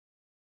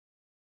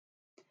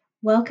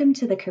Welcome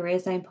to the Career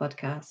Zone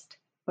podcast,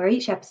 where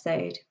each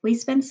episode we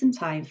spend some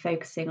time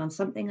focusing on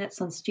something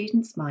that's on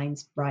students'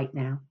 minds right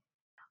now.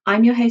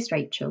 I'm your host,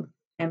 Rachel,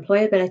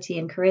 Employability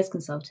and Careers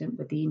Consultant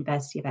with the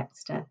University of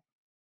Exeter.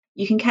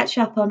 You can catch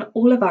up on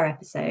all of our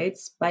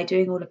episodes by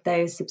doing all of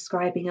those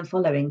subscribing and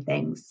following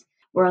things.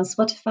 We're on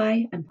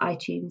Spotify and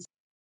iTunes.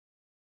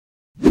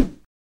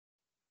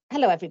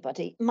 Hello,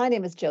 everybody. My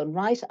name is Joan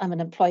Wright. I'm an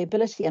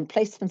Employability and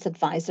Placements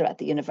Advisor at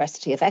the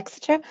University of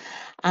Exeter,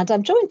 and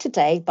I'm joined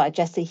today by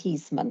Jesse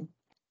Heisman,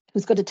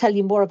 who's going to tell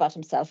you more about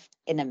himself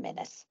in a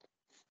minute.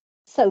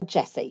 So,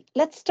 Jesse,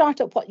 let's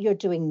start at what you're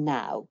doing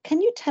now. Can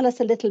you tell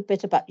us a little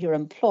bit about your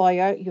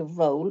employer, your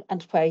role,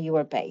 and where you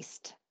are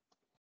based?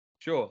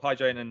 Sure. Hi,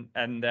 Joan,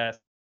 and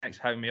thanks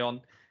for having me on.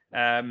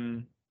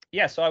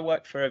 So I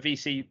work for a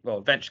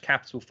venture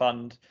capital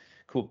fund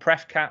called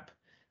PrefCap.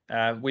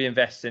 We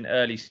invest in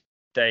early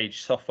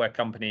stage software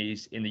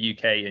companies in the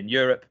UK and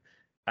Europe,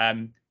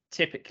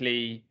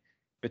 typically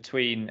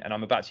between, and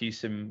I'm about to use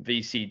some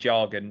VC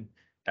jargon,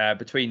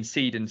 between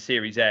seed and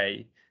Series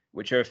A,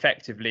 which are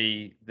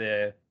effectively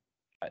the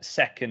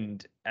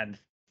second and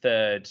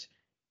third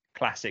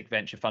classic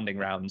venture funding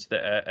rounds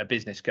that a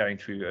business going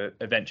through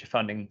a venture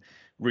funding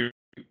route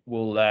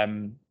will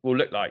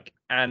look like.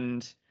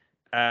 And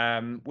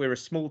we're a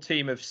small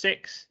team of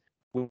 6.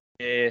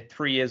 We're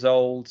 3 years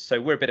old, so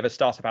we're a bit of a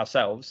startup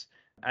ourselves,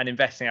 and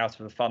investing out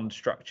of a fund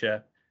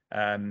structure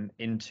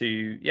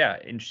into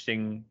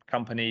interesting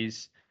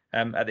companies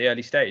at the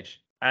early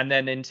stage. And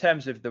then in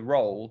terms of the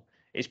role,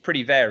 it's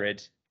pretty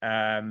varied.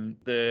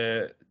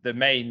 The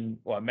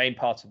main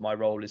part of my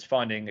role is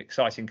finding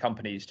exciting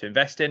companies to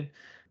invest in,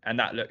 and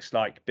that looks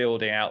like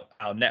building out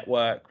our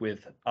network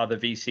with other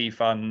VC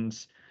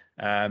funds,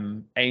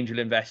 angel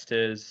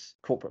investors,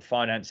 corporate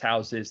finance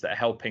houses that are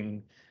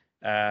helping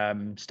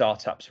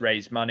startups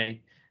raise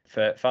money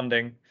for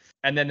funding.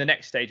 And then the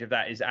next stage of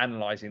that is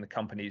analysing the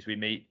companies we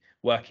meet,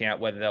 working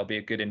out whether they'll be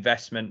a good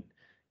investment,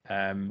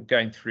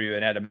 going through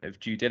an element of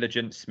due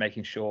diligence,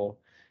 making sure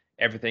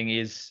everything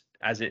is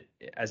as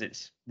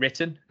it's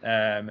written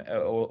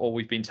or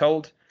we've been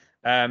told.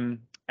 And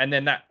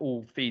then that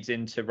all feeds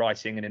into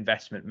writing an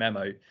investment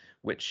memo,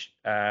 which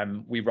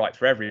we write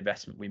for every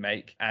investment we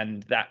make,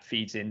 and that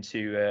feeds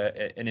into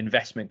an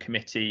investment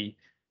committee,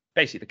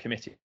 basically the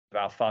committee of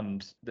our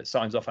fund that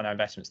signs off on our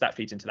investments. That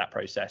feeds into that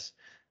process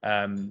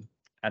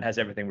and has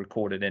everything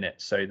recorded in it,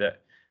 so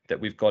that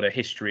we've got a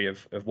history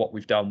of what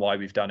we've done, why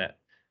we've done it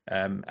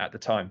at the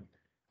time.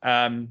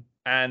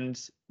 And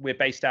we're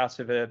based out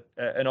of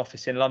an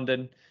office in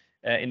London,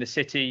 in the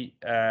city,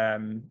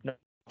 not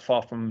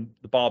far from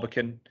the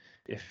Barbican,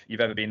 if you've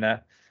ever been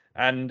there.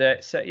 And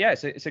it's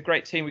a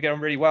great team. We get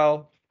on really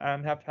well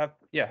and have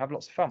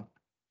lots of fun.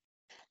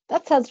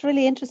 That sounds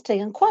really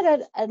interesting, and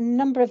quite a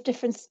number of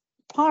different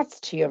parts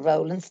to your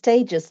role and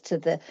stages to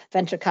the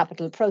venture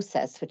capital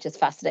process, which is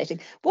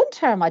fascinating. One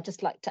term I'd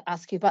just like to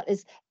ask you about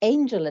is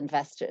angel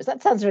investors.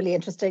 That sounds really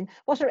interesting.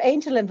 What are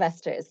angel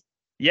investors?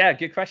 Yeah,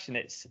 good question.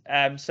 It's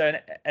so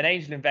an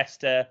angel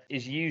investor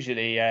is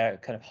usually a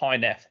kind of high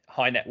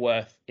net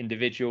worth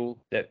individual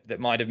that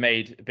might have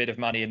made a bit of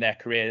money in their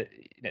career.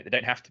 They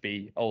don't have to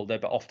be older,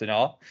 but often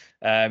are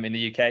in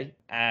the UK,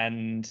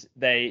 and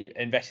they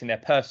invest in their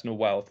personal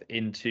wealth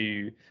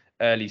into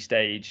early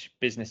stage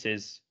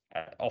businesses,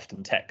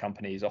 often tech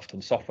companies,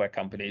 often software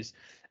companies.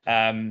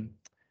 And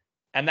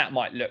that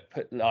might look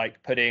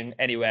like putting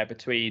anywhere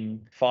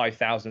between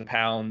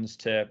 £5,000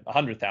 to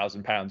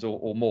 £100,000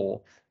 or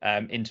more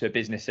into a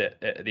business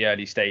at the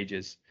early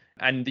stages.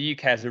 And the UK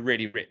has a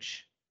really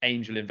rich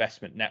angel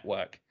investment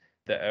network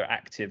that are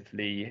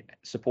actively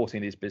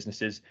supporting these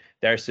businesses.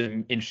 There are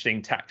some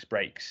interesting tax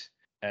breaks,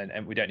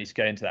 and we don't need to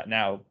go into that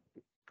now,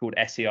 called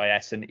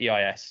SEIS and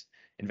EIS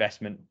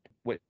investment,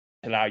 which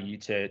allow you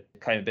to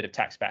claim a bit of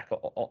tax back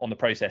on the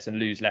process and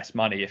lose less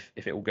money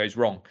if it all goes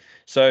wrong.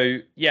 So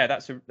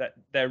they're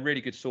a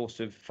really good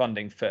source of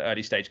funding for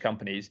early stage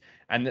companies,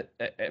 and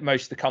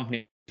most of the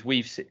companies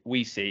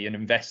we see and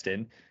invest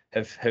in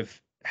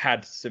have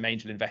had some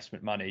angel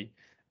investment money,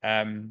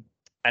 and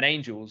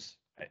angels,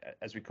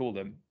 as we call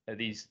them, are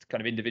these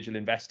kind of individual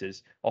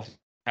investors, often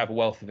have a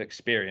wealth of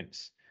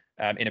experience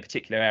in a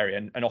particular area,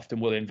 and often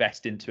will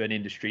invest into an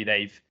industry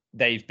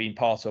they've been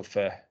part of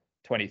for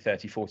 20,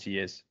 30, 40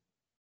 years.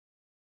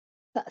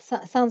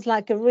 That sounds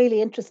like a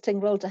really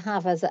interesting role to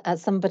have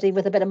as somebody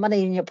with a bit of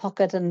money in your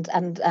pocket and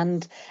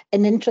an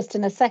interest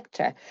in a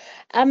sector.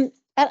 And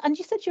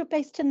you said you're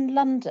based in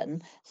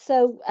London.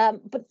 So,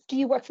 but do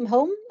you work from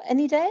home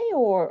any day,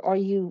 or are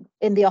you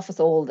in the office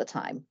all the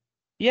time?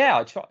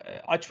 Yeah,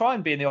 I try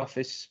and be in the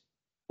office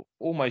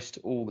almost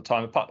all the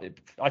time.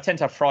 I tend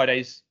to have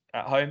Fridays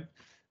at home.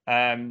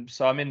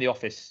 So I'm in the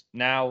office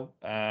now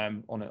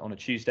on a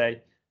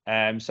Tuesday.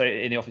 So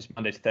in the office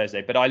Monday to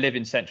Thursday, but I live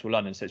in central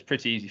London, so it's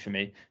pretty easy for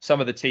me. Some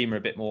of the team are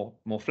a bit more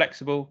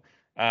flexible,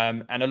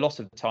 and a lot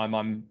of the time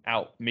I'm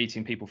out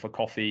meeting people for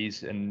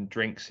coffees and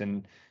drinks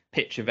and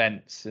pitch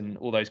events and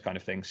all those kind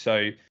of things.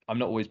 So I'm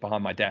not always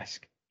behind my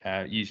desk,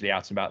 usually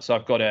out and about. So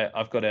I've got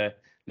a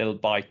little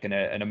bike and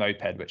a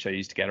moped which I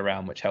use to get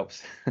around, which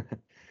helps.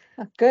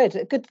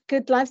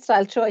 Good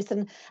lifestyle choice,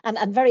 and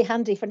very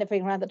handy for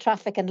nipping around the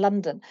traffic in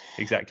London.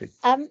 Exactly.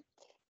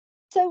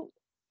 So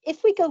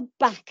if we go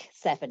back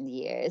 7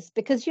 years,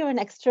 because you're an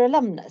Exeter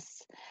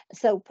alumnus,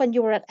 so when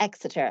you were at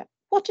Exeter,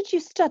 what did you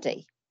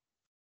study?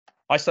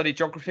 I studied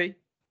geography.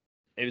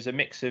 It was a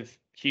mix of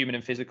human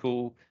and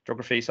physical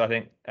geography, so I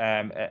think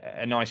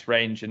a nice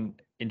range. And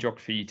in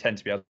geography, you tend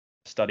to be able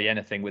to study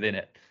anything within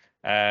it.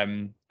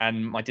 And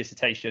my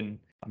dissertation,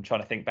 I'm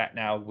trying to think back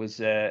now, was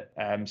a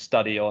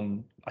study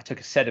on. I took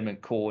a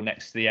sediment core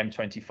next to the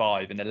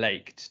M25 in the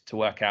lake to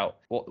work out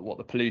what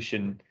the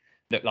pollution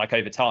looked like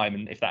over time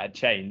and if that had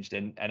changed.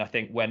 And I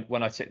think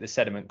when I took the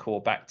sediment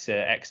core back to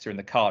Exeter in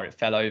the car, it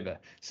fell over.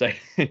 So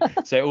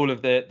so all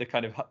of the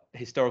kind of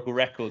historical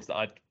records that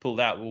I'd pulled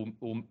out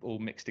all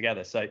mixed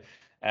together. So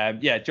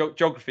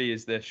geography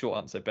is the short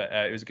answer, but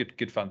it was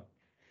good fun.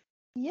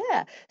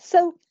 Yeah.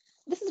 So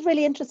this is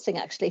really interesting,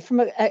 actually. From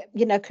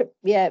a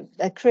career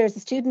as a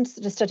student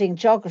studying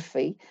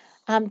geography,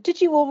 did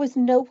you always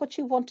know what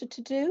you wanted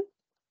to do?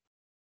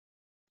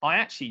 I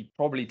actually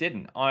probably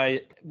didn't.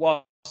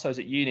 Whilst I was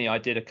at uni, I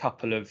did a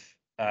couple of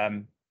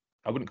I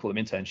wouldn't call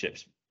them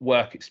internships,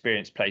 work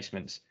experience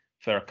placements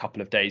for a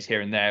couple of days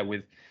here and there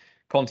with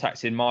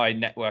contacts in my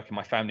network and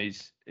my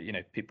family's,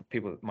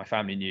 people that my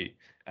family knew.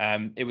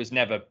 It was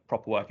never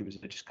proper work. It was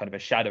just kind of a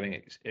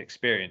shadowing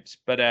experience.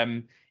 But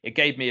it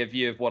gave me a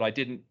view of what I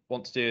didn't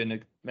want to do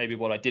and maybe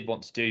what I did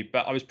want to do.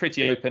 But I was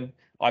pretty open.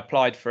 I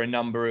applied for a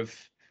number of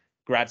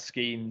grad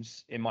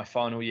schemes in my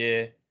final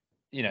year.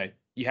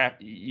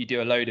 You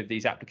do a load of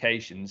these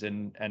applications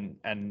and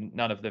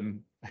none of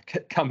them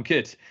come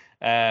good.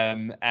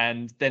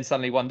 And then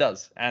suddenly one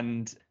does.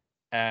 And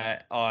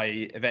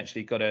I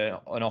eventually got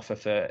an offer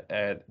for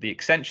the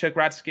Accenture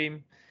grad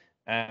scheme,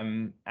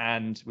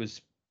 and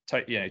was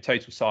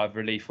total sigh of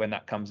relief when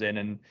that comes in,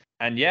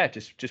 and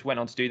just went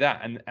on to do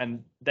that.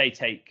 And they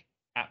take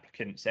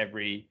applicants at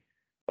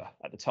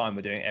the time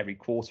we're doing it every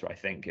quarter, I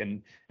think,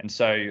 and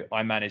so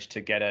I managed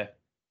to get a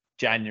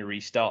January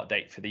start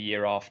date for the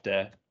year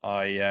after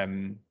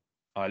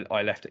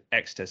I left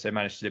Exeter, so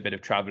managed to do a bit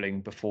of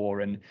traveling before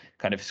and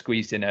kind of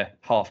squeezed in a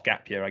half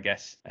gap year, I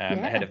guess,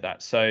 ahead of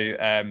that.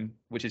 So,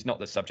 which is not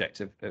the subject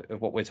of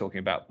what we're talking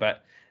about,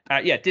 but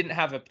didn't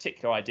have a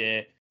particular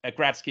idea. A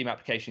grad scheme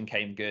application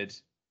came good,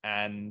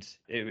 and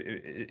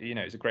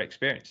it was a great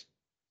experience.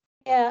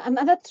 Yeah, and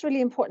that's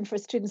really important for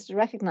students to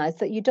recognise,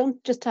 that you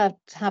don't just have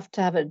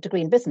to have a degree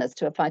in business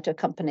to apply to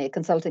a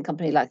consulting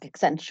company like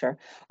Accenture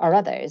or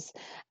others.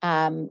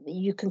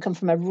 You can come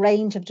from a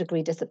range of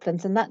degree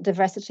disciplines, and that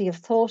diversity of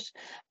thought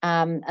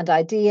and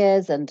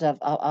ideas and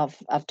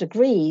of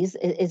degrees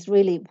is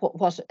really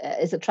what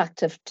is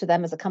attractive to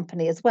them as a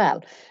company as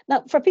well.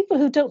 Now, for people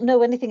who don't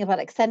know anything about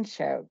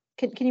Accenture,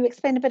 can you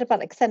explain a bit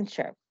about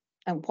Accenture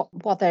and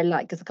what they're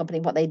like as a company,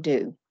 what they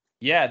do?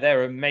 Yeah,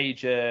 they're a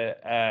major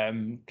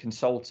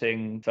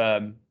consulting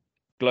firm,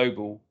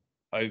 global.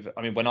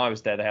 When I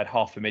was there, they had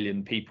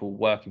 500,000 people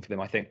working for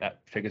them. I think that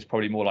figure's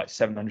probably more like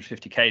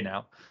 750K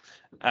now.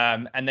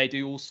 And they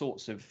do all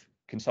sorts of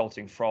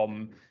consulting,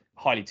 from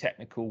highly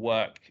technical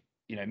work,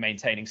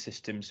 maintaining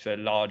systems for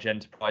large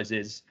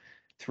enterprises,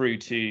 through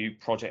to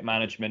project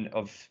management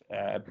of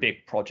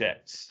big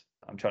projects.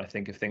 I'm trying to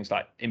think of things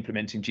like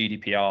implementing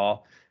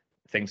GDPR,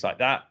 things like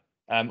that.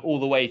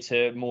 All the way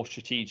to more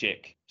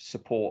strategic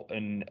support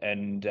and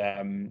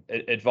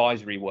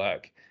advisory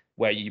work,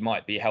 where you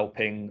might be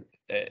helping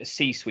a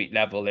C-suite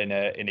level in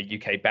a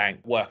UK bank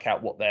work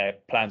out what their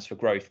plans for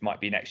growth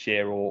might be next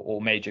year,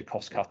 or major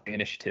cost-cutting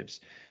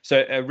initiatives.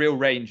 So a real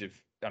range of,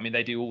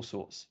 they do all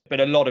sorts, but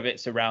a lot of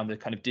it's around the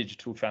kind of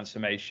digital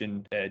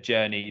transformation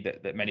journey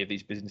that many of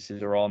these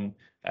businesses are on.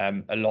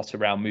 A lot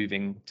around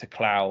moving to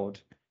cloud,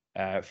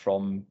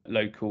 from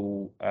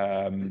local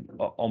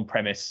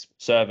on-premise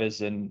servers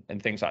and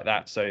things like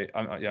that. So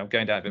I'm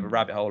going down a bit of a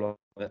rabbit hole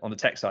on the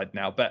tech side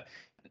now, but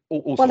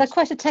all they're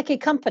quite a techie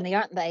company,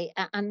 aren't they?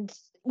 And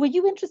were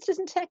you interested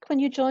in tech when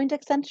you joined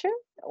Accenture,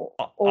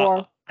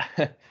 or?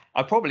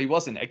 I probably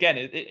wasn't. Again,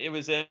 it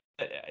was it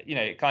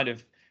kind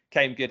of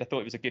came good. I thought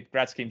it was a good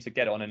grad scheme to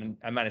get on, and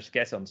I managed to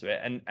get onto it.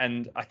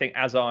 And I think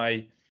as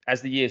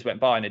the years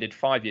went by, and I did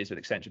 5 years with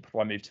Accenture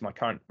before I moved to my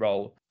current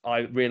role, I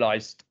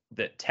realized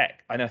that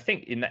tech, and I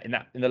think in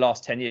the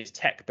last 10 years,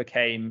 tech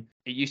became,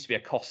 it used to be a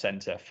cost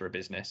center for a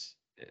business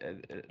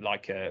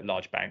like a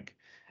large bank,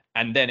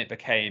 and then it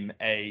became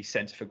a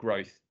center for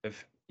growth.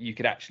 You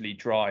could actually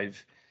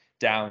drive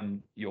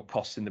down your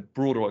costs in the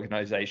broader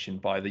organization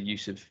by the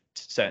use of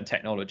certain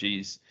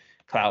technologies,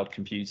 cloud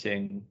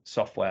computing,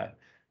 software.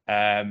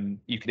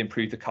 You could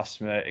improve the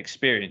customer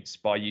experience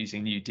by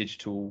using new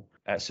digital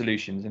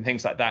solutions and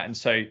things like that. And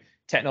so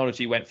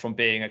technology went from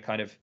being a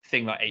kind of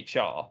thing like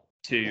HR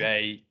to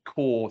a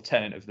core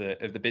tenet of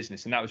the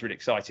business, and that was really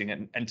exciting.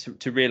 And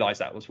to realize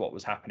that was what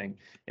was happening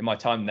in my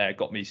time there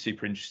got me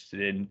super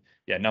interested in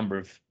a number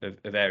of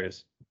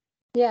areas.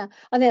 Yeah,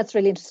 I think that's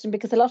really interesting,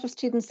 because a lot of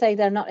students say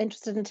they're not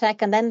interested in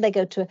tech, and then they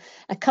go to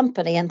a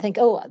company and think,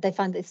 oh, they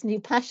find this new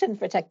passion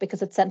for tech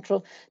because it's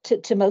central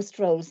to most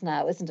roles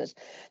now, isn't it?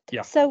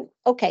 Yeah. So,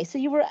 okay, so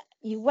you were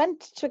you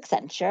went to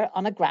Accenture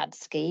on a grad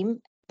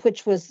scheme,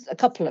 which was a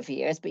couple of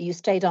years, but you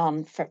stayed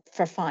on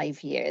for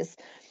 5 years.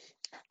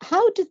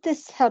 How did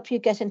this help you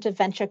get into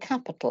venture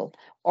capital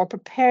or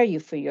prepare you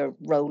for your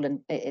role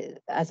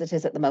as it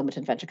is at the moment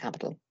in venture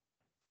capital?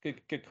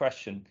 Good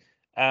question.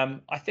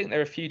 I think there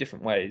are a few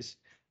different ways.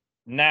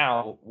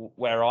 Now,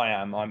 where I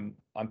am,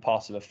 I'm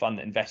part of a fund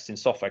that invests in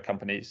software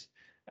companies,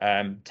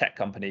 tech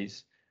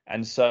companies,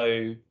 and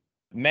so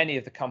many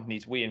of the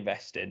companies we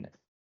invest in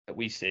that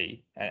we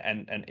see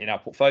and in our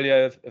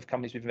portfolio of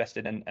companies we've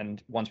invested in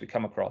and ones we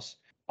come across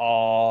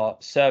are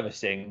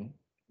servicing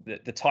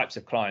the types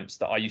of clients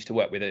that I used to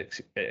work with at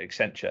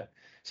Accenture.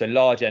 So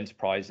large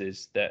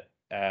enterprises that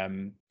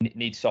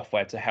need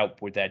software to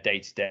help with their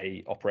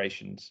day-to-day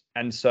operations.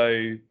 And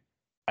so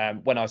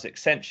when I was at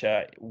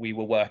Accenture, we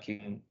were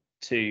working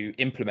to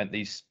implement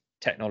these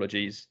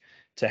technologies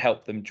to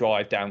help them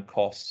drive down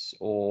costs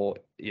or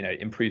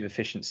improve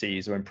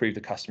efficiencies or improve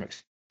the customer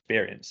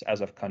experience,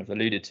 as I've kind of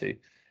alluded to.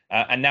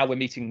 And now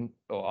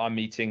I'm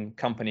meeting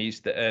companies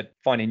that are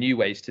finding new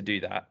ways to do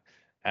that.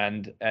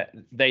 And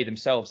they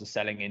themselves are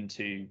selling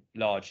into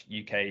large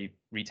UK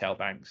retail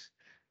banks.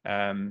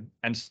 And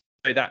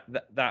so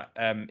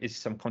that is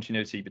some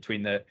continuity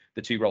between the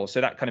two roles. So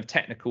that kind of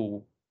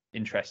technical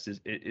interest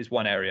is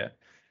one area.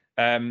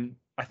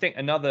 I think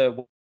another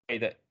way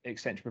that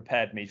Accenture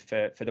prepared me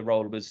for the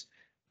role was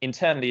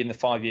internally. In the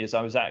 5 years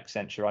I was at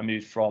Accenture,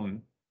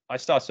 I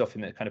started off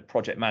in the kind of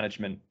project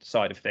management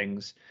side of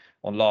things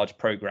on large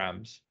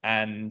programs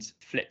and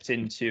flipped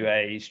into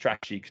a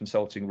strategy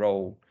consulting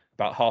role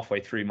about halfway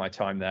through my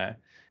time there,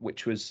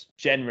 which was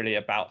generally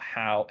about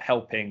how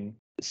helping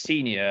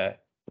senior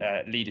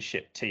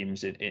leadership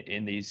teams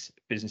in these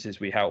businesses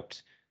we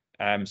helped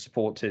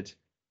supported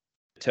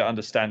to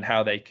understand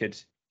how they could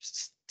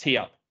tee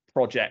up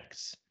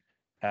projects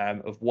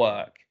of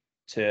work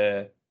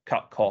to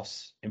cut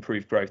costs,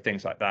 improve growth,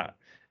 things like that.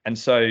 And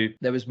so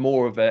there was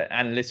more of an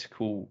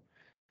analytical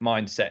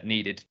mindset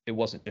needed. It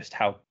wasn't just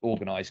how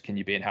organized can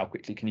you be and how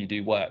quickly can you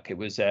do work. It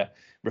was a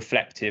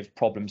reflective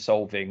problem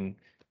solving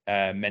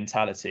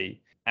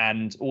mentality,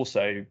 and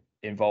also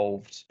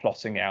involved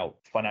plotting out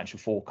financial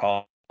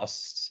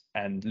forecasts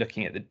and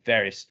looking at the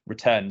various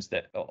returns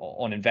that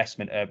on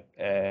investment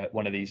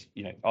one of these,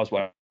 I was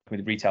working with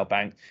a retail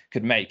bank,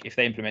 could make if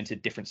they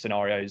implemented different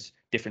scenarios,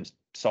 different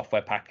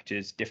software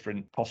packages,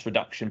 different cost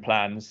reduction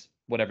plans,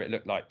 whatever it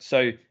looked like.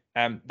 So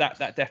that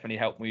definitely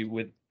helped me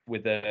with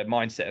the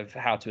mindset of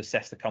how to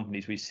assess the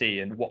companies we see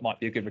and what might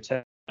be a good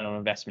return on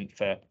investment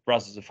for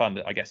us as a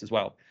fund, I guess, as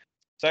well.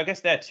 So I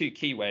guess there are two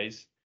key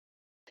ways.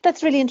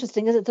 That's really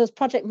interesting, is it? Those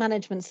project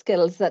management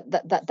skills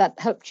that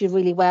helped you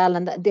really well,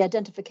 and the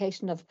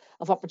identification of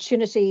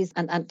opportunities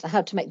and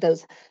how to make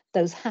those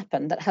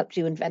happen, that helped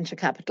you in venture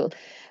capital.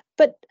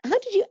 But how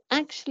did you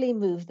actually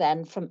move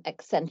then from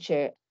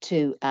Accenture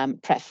to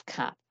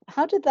PrefCap?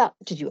 How did that?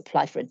 Did you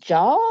apply for a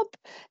job?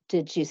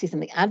 Did you see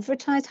something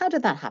advertised? How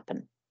did that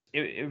happen?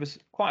 It was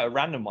quite a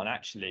random one,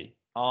 actually.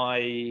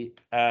 I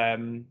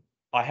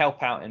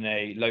help out in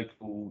a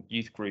local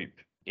youth group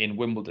in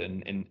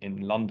Wimbledon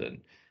in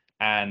London,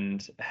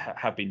 and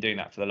have been doing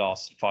that for the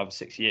last 5 or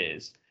 6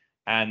 years.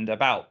 And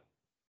about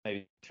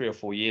maybe 3 or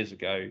 4 years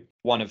ago,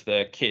 one of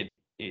the kids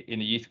in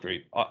the youth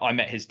group, I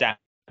met his dad,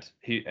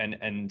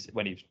 and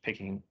when he was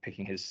picking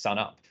his son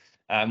up,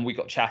 we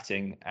got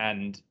chatting,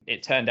 and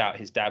it turned out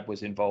his dad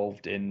was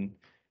involved in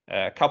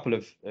a couple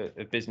of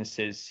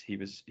businesses. He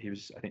was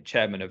I think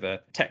chairman of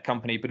a tech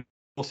company, but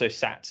also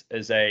sat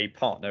as a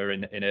partner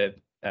in a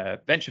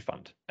venture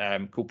fund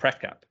called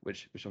PrefCap,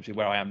 which is obviously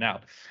where I am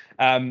now.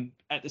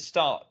 At the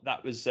start,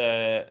 that was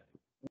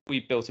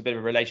we built a bit of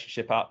a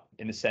relationship up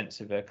in the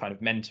sense of a kind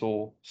of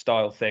mentor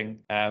style thing.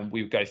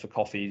 We would go for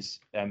coffees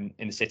in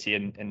the city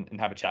and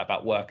have a chat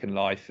about work and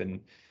life and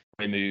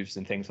moves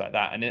and things like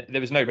that. And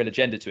there was no real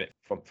agenda to it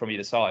from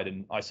either side,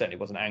 and I certainly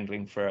wasn't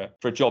angling for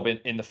a job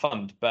in the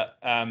fund. But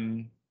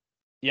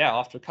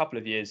after a couple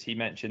of years, he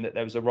mentioned that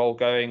there was a role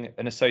going,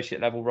 an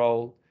associate level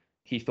role.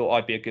 He thought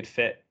I'd be a good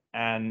fit,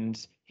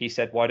 and he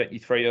said, why don't you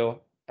throw your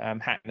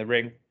hat in the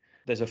ring?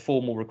 There's a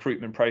formal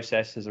recruitment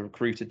process. There's a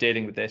recruiter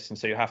dealing with this, and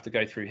so you have to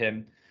go through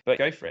him, but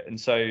go for it. And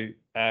so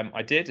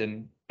I did,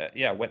 and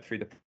went through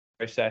the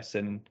process,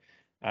 and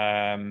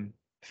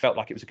felt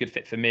like it was a good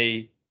fit for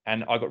me,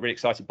 and I got really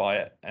excited by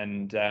it.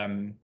 And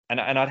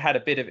I'd had a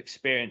bit of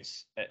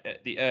experience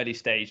at the early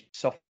stage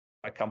software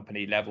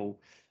company level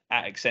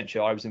at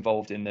Accenture. I was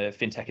involved in the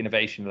FinTech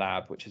Innovation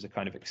Lab, which is a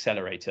kind of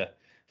accelerator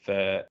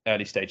for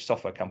early stage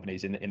software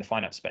companies in the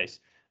finance space.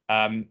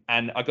 And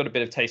I got a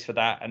bit of taste for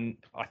that, and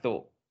I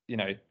thought,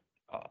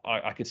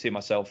 I could see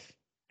myself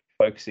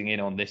focusing in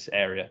on this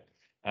area.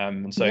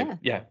 And so,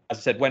 as I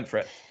said, went for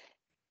it.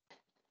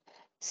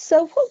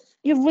 So what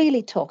you're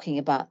really talking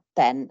about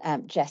then,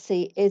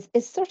 Jesse, is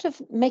sort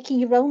of making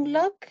your own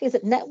luck? Is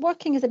it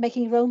networking? Is it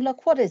making your own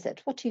luck? What is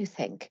it? What do you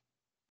think?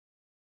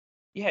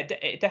 Yeah,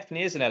 it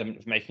definitely is an element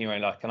of making your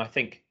own luck. And I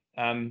think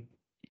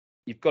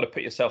you've got to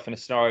put yourself in a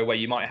scenario where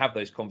you might have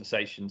those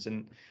conversations,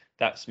 and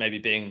that's maybe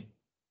being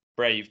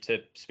brave to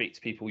speak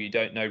to people you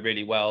don't know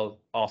really well,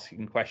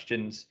 asking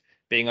questions,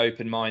 being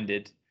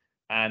open-minded.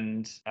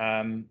 And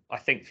I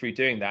think through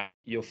doing that,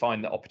 you'll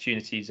find that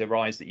opportunities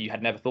arise that you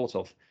had never thought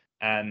of.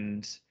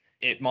 And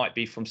it might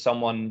be from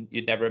someone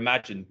you'd never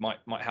imagined.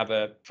 Might have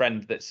a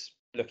friend that's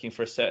looking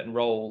for a certain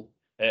role,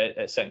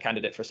 a certain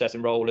candidate for a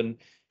certain role, and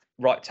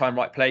right time,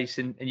 right place,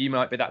 and you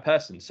might be that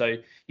person. So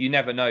you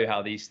never know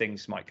how these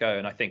things might go.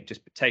 And I think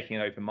just taking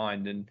an open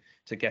mind and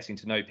to getting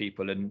to know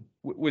people, and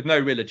with no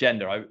real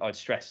agenda, I'd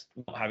stress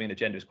not having an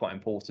agenda is quite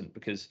important,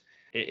 because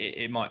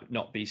it might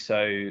not be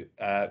so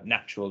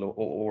natural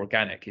or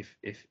organic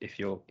if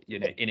you're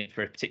in it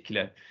for a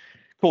particular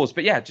cause.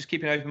 But yeah, just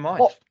keeping an open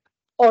mind.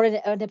 Or in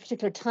a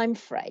particular time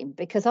frame,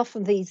 because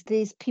often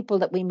these people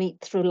that we meet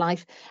through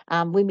life,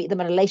 we meet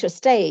them at a later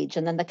stage,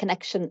 and then the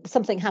connection,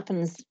 something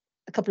happens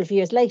a couple of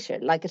years later,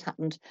 like it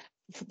happened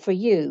for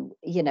you,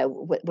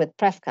 with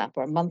PrefCap,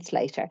 or months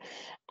later.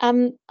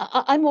 I'm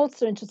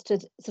also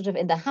interested sort of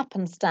in the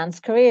happenstance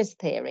careers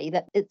theory,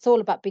 that it's all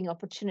about being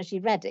opportunity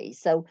ready.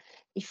 So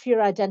if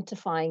you're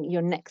identifying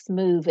your next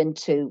move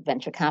into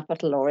venture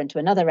capital or into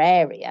another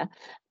area,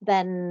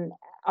 then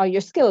are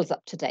your skills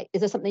up to date?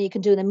 Is there something you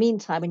can do in the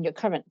meantime in your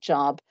current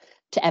job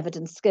to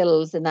evidence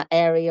skills in that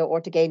area,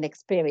 or to gain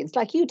experience,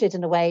 like you did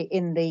in a way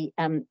in the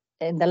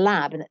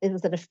lab? And it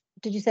was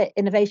did you say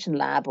innovation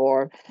lab,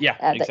 or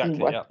exactly, that you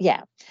work?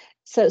 Yeah.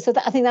 So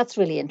I think that's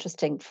really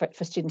interesting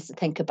for students to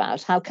think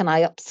about. How can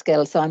I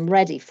upskill so I'm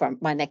ready for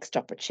my next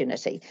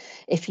opportunity,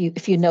 if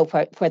you know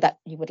where that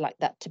you would like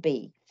that to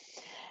be.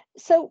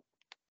 So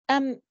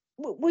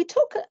we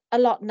talk a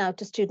lot now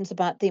to students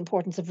about the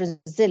importance of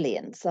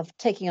resilience, of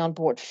taking on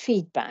board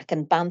feedback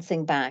and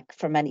bouncing back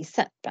from any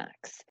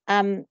setbacks.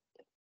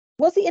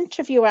 Was the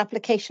interview or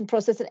application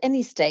process at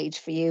any stage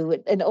for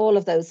you in all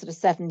of those sort of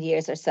 7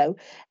 years or so?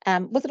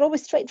 Was it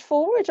always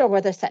straightforward, or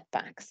were there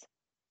setbacks?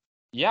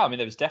 Yeah, I mean,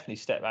 there was definitely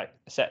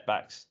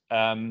setbacks.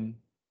 When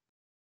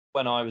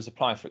I was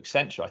applying for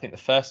Accenture, I think the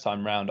first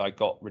time round I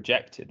got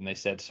rejected, and they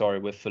said, sorry,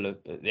 we're full of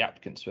the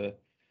applicants were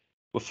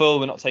full,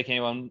 we're not taking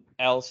anyone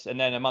else. And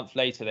then a month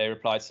later, they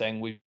replied saying,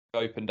 we've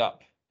opened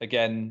up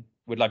again,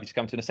 we'd like you to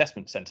come to an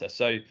assessment centre.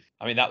 So,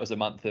 I mean, that was a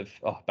month of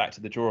back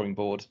to the drawing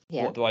board.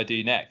 Yeah. What do I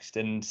do next?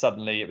 And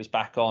suddenly it was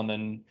back on,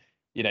 and,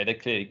 they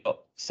clearly got a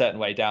certain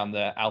way down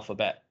the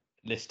alphabet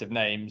list of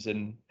names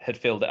and had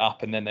filled it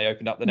up, and then they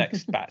opened up the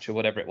next batch or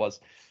whatever it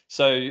was.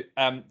 So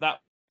that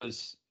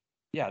was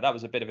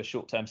a bit of a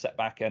short-term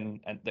setback, and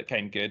that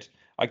came good.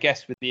 I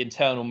guess with the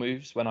internal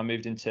moves, when I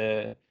moved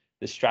into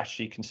the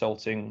strategy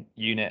consulting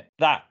unit,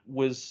 that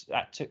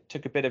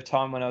took a bit of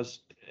time when I was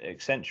at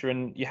Accenture,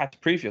 and you had to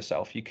prove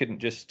yourself. You couldn't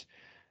just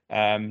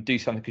do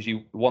something because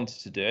you wanted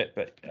to do it,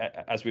 but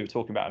as we were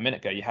talking about a minute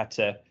ago, you had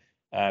to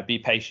be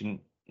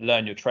patient,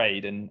 learn your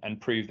trade,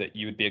 and prove that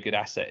you would be a good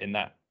asset in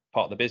that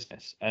part of the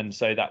business. And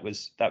so that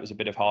was a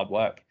bit of hard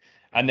work.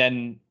 And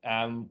then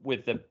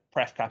with the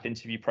PrefCap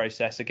interview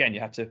process, again,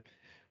 you had to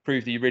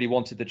prove that you really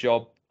wanted the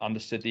job,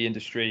 understood the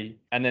industry.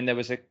 And then there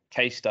was a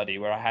case study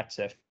where I had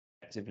to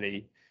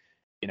effectively,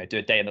 do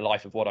a day in the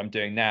life of what I'm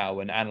doing now,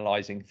 and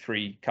analysing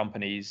 3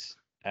 companies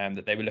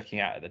that they were looking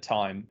at the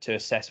time to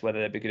assess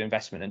whether they'd be a good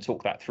investment, and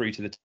talk that through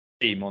to the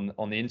team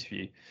on the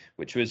interview,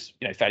 which was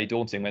fairly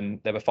daunting when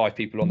there were 5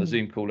 people on the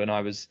Zoom call, and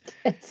I was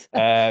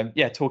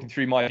talking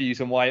through my views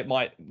on why it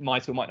might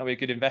or might not be a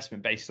good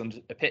investment based on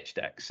a pitch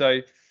deck.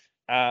 So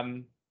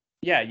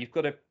you've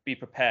got to be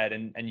prepared,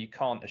 and you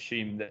can't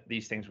assume that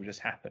these things will just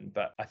happen.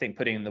 But I think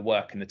putting in the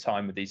work and the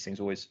time with these things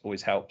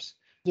always helps.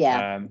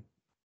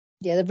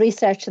 The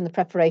research and the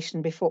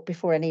preparation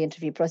before any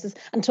interview process,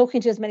 and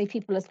talking to as many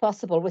people as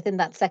possible within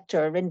that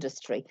sector or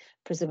industry,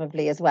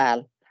 presumably, as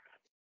well.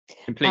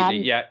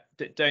 Completely.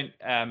 Don't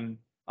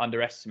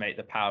underestimate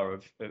the power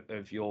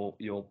of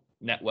your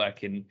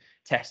network in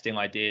testing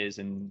ideas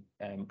and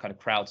kind of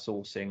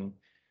crowdsourcing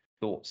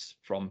thoughts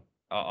from.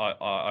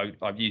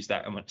 I've used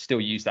that, and still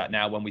use that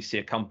now. When we see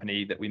a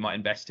company that we might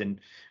invest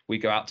in, we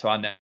go out to our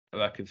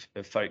network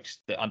of folks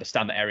that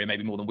understand the area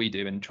maybe more than we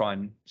do, and try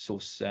and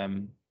source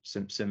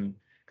some kind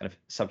of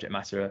subject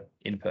matter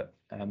input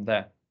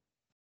there.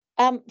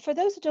 For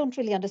those who don't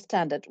really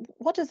understand it,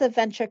 what does a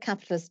venture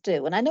capitalist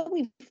do? And I know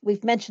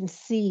we've mentioned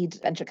seed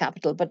venture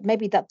capital, but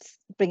maybe that's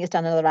bringing us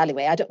down another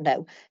alleyway. I don't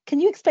know. Can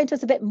you explain to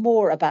us a bit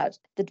more about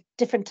the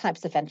different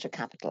types of venture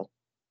capital?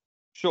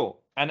 Sure,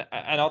 and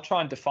I'll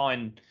try and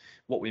define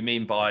what we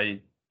mean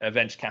by a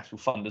venture capital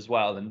fund as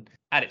well. And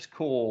at its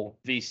core,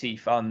 VC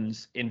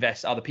funds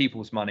invest other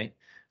people's money.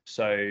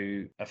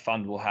 So a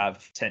fund will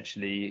have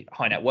potentially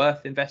high net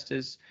worth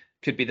investors,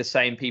 could be the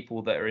same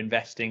people that are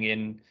investing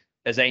in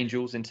as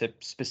angels into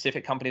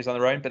specific companies on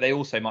their own, but they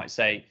also might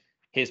say,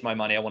 here's my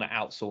money, I want to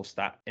outsource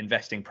that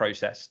investing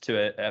process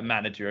to a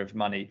manager of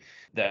money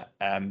that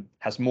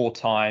has more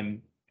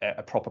time,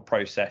 a proper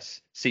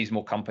process, sees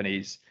more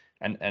companies,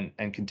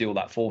 and can do all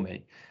that for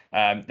me.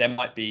 There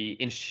might be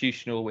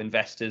institutional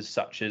investors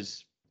such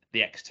as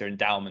the Exeter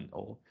Endowment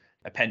or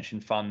a pension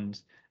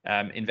fund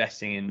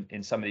investing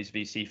in some of these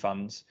VC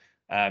funds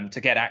to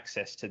get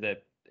access to the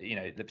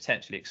the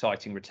potentially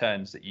exciting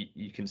returns that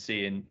you can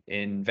see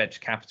in venture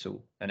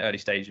capital and early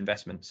stage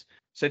investments.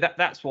 So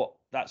that's what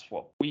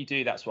we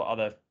do. That's what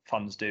other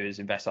funds do, is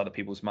invest other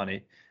people's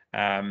money.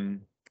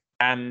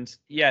 And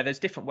yeah, there's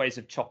different ways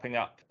of chopping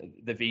up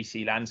the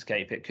VC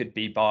landscape. It could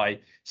be by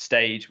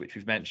stage, which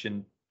we've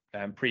mentioned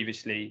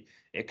previously.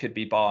 It could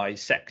be by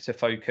sector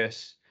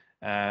focus.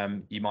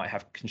 You might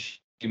have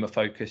consumer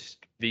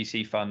focused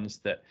VC funds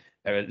that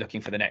are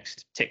looking for the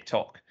next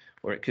TikTok,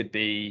 or it could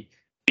be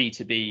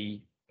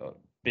B2B,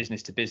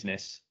 business to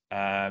business,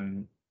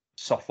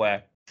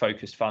 software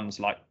focused funds,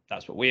 like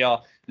that's what we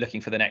are,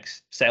 looking for the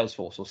next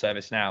Salesforce or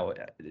ServiceNow.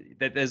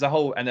 There's a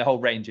whole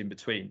range in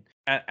between,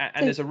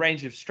 and there's a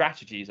range of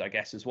strategies, I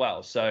guess, as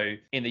well. So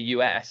in the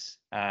US,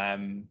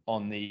 on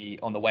the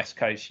West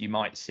Coast, you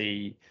might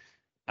see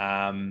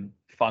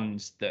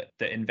funds that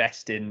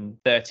invest in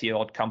 30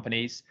 odd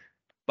companies,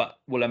 but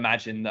will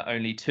imagine that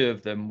only 2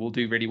 of them will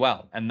do really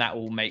well, and that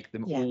will make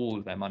them all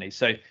of their money.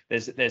 So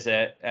there's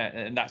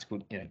and that's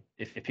called,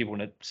 if people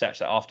want to search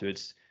that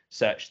afterwards,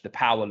 search the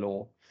power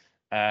law,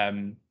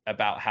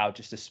 about how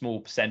just a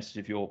small percentage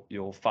of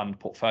your fund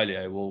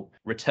portfolio will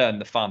return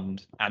the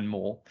fund and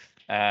more.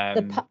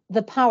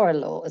 The power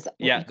law, is that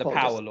what you the called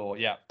power it? law,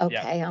 yeah.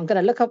 Okay, yeah. I'm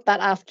going to look up that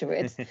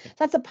afterwards.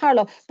 That's a power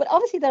law, but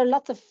obviously there are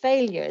lots of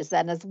failures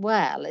then as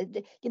well.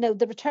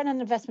 The return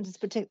on investment is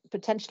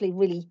potentially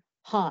really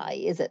high,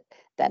 is it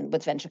then,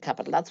 with venture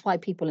capital? That's why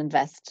people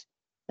invest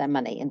their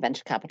money in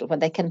venture capital, when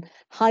they can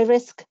high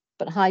risk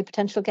but high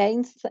potential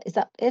gains. Is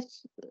that it?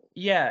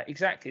 Yeah,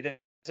 exactly.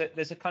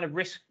 There's a kind of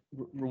risk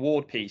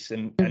reward piece,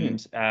 and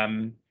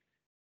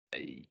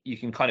you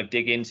can kind of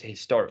dig into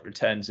historic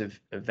returns of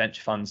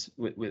venture funds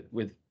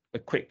with a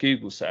quick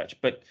Google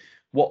search. But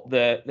what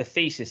the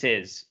thesis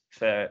is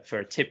for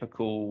a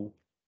typical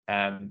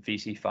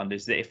VC fund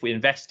is that if we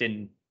invest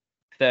in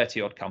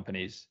 30 odd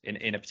companies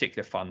in a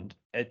particular fund,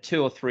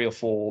 2 or 3 or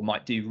 4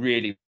 might do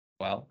really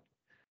well,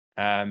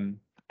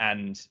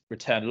 and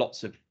return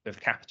lots of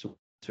capital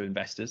to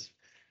investors.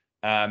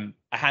 A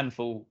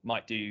handful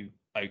might do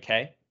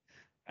okay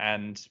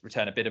and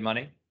return a bit of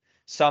money.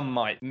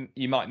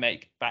 You might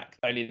make back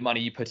only the money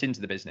you put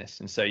into the business,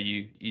 and so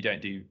you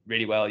don't do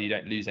really well, you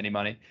don't lose any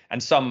money.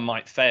 And some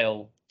might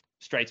fail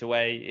straight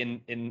away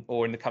in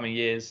the coming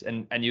years,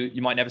 and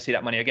you might never see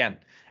that money again.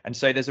 And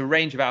so there's a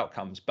range of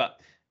outcomes, but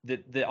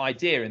the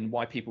idea and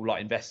why people like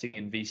investing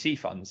in VC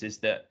funds is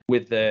that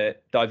with the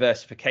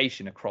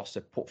diversification across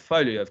a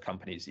portfolio of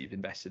companies that you've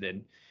invested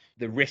in,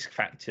 the risk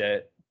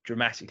factor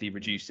dramatically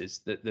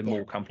reduces the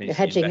more companies. You're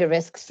hedging your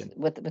risks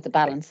with the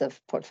balance of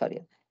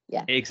portfolio.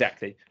 Yeah,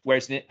 exactly.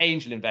 Whereas an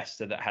angel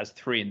investor that has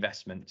 3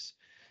 investments,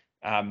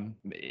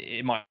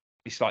 it might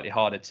be slightly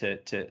harder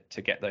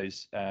to get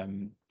those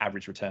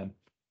average return.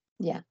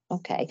 Yeah.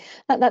 Okay.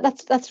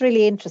 That's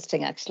really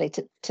interesting, actually,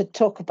 to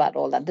talk about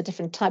all that, the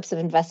different types of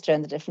investor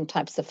and the different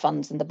types of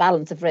funds and the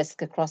balance of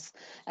risk across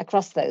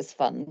those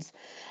funds.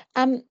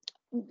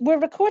 We're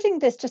recording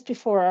this just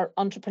before our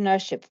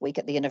entrepreneurship week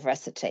at the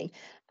university.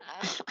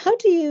 How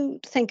do you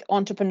think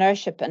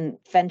entrepreneurship and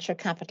venture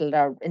capital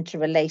are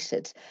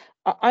interrelated?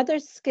 Are there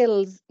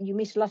skills? You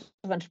meet a lot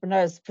of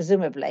entrepreneurs,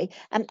 presumably,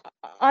 and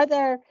are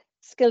there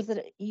skills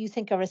that you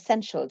think are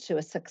essential to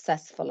a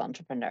successful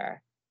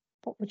entrepreneur?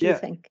 What would you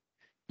think?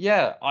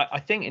 Yeah, I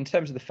think in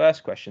terms of the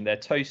first question, they're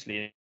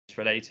totally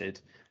related.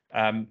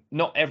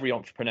 Not every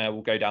entrepreneur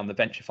will go down the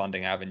venture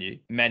funding avenue.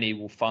 Many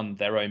will fund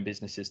their own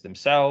businesses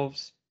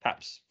themselves,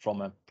 perhaps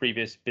from a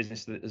previous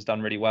business that has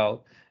done really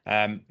well.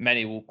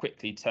 Many will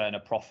quickly turn a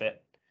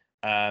profit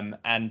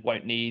and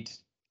won't need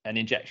an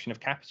injection of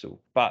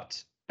capital.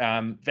 But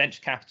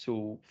venture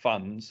capital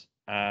funds,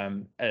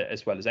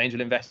 as well as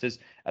angel investors,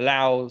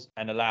 allow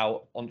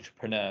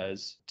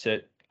entrepreneurs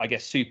to, I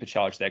guess,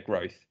 supercharge their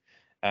growth.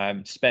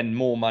 Spend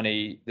more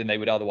money than they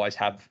would otherwise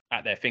have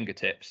at their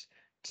fingertips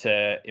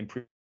to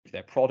improve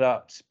their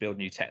products, build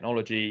new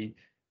technology,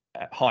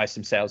 hire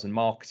some sales and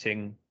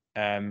marketing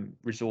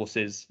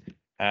resources,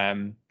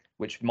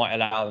 which might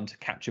allow them to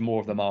capture more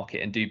of the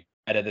market and do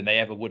better than they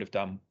ever would have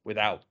done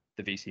without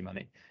the VC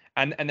money.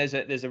 And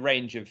there's a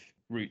range of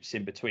routes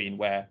in between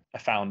where a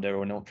founder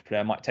or an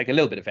entrepreneur might take a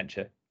little bit of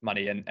venture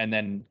money and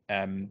then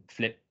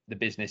flip the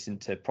business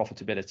into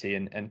profitability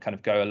and kind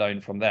of go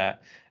alone from there.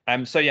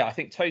 So yeah, I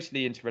think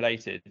totally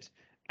interrelated,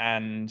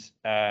 and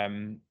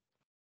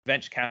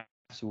venture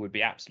capital would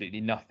be absolutely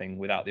nothing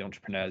without the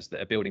entrepreneurs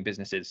that are building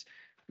businesses.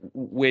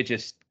 We're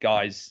just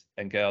guys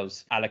and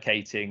girls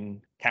allocating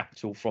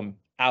capital from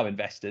our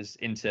investors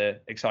into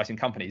exciting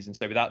companies, and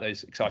so without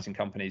those exciting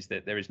companies,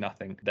 there is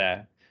nothing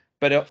there.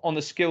 But on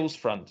the skills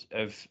front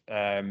of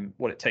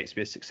what it takes to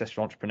be a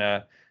successful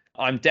entrepreneur,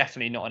 I'm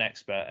definitely not an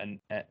expert,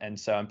 and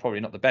so I'm probably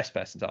not the best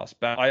person to ask.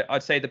 But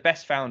I'd say the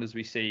best founders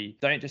we see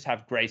don't just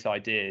have great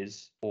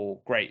ideas or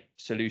great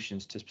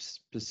solutions to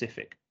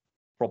specific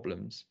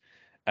problems,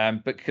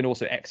 but can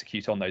also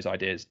execute on those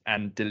ideas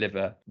and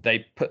deliver.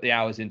 They put the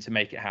hours in to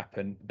make it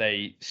happen.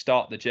 They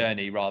start the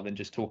journey rather than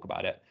just talk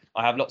about it.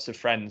 I have lots of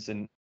friends,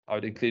 and I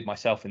would include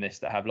myself in this,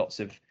 that have lots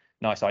of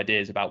nice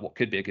ideas about what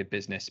could be a good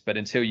business. But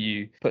until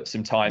you put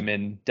some time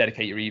in,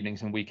 dedicate your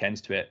evenings and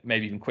weekends to it,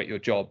 maybe even quit your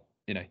job,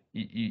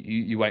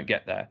 you won't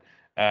get there.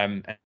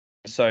 And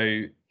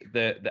so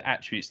the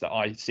attributes that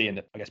I see and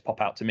that I guess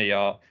pop out to me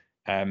are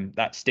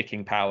that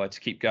sticking power to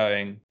keep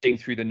going, seeing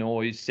through the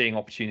noise, seeing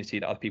opportunity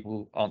that other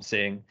people aren't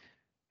seeing,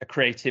 a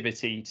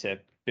creativity to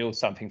build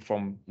something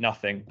from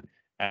nothing,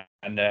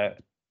 and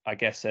I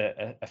guess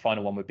a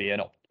final one would be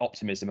an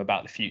optimism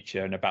about the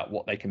future and about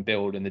what they can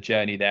build and the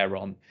journey they're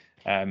on.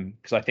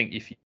 Because I think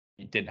if you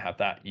didn't have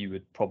that, you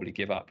would probably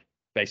give up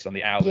based on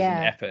the hours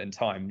and effort and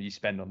time you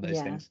spend on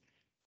those things.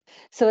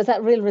 So is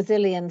that real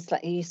resilience,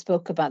 like you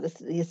spoke about, this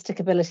the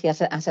stickability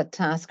at a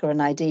task or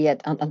an idea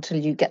until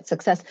you get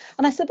success?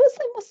 And I suppose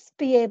they must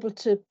be able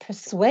to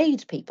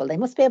persuade people. They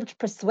must be able to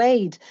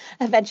persuade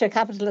a venture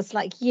capitalist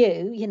like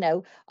you,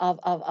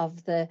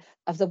 of the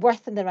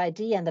worth in their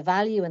idea and the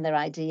value in their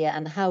idea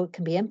and how it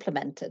can be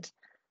implemented.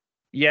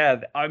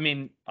 Yeah, I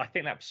mean, I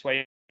think that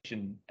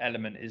persuasion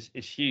element is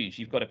huge.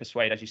 You've got to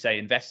persuade, as you say,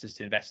 investors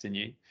to invest in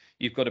you.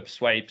 You've got to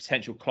persuade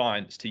potential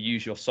clients to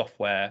use your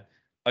software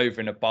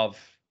over and above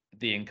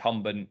the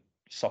incumbent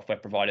software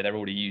provider they're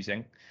already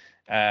using,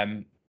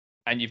 and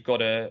you've got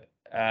to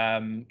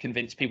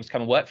convince people to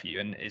come and work for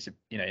you, and it's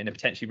in a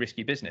potentially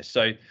risky business.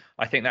 So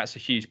I think that's a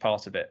huge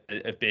part of it,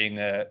 of being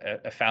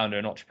a founder,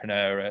 an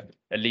entrepreneur,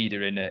 a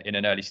leader in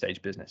an early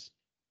stage business.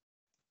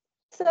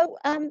 So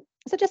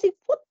Jesse,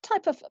 what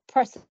type of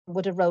person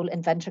would a role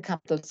in venture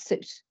capital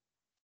suit?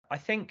 I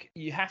think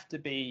you have to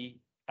be,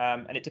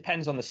 and it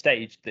depends on the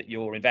stage that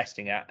you're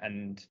investing at,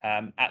 and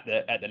at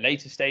the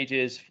later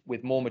stages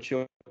with more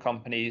mature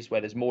companies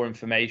where there's more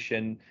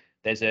information,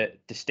 there's a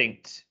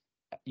distinct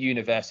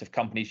universe of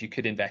companies you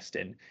could invest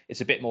in.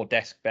 It's a bit more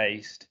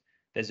desk-based.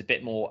 There's a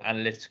bit more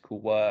analytical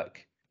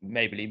work,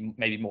 maybe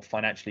more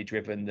financially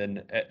driven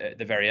than at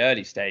the very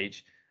early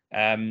stage.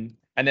 And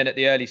then at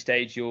the early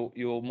stage,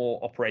 you're more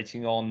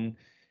operating on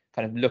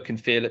kind of look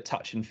and feel, at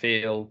touch and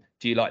feel.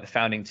 Do you like the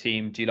founding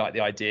team? Do you like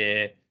the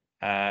idea?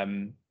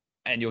 And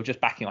you're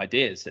just backing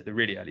ideas at the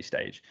really early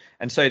stage.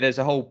 And so there's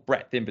a whole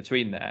breadth in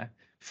between there.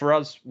 For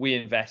us, we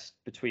invest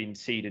between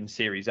seed and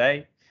Series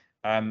A.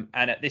 And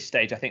at this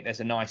stage, I think there's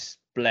a nice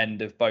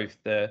blend of both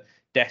the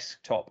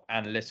desktop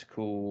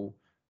analytical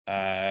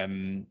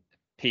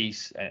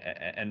piece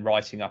and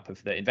writing up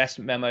of the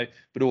investment memo,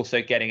 but also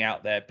getting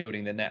out there,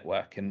 building the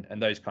network and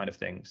those kind of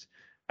things.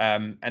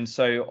 And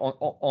so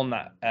on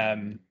that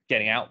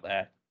getting out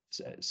there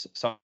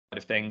side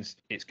of things,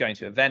 it's going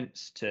to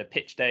events, to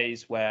pitch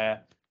days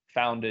where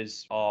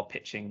founders are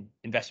pitching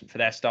investment for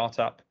their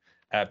startup,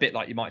 a bit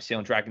like you might see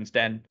on Dragon's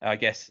Den, I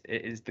guess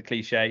it is the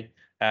cliche.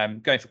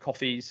 Going for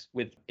coffees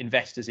with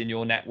investors in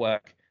your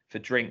network, for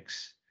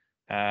drinks.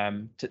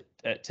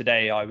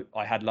 Today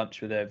I had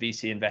lunch with a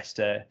VC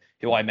investor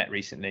who I met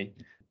recently,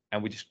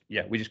 and we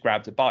just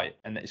grabbed a bite,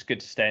 and it's good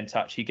to stay in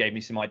touch. He gave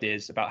me some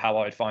ideas about how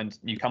I would find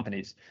new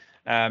companies.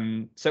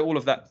 So all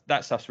of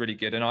that stuff's really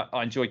good, and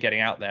I enjoy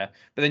getting out there.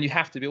 But then you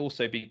have to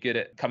also be good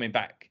at coming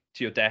back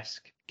to your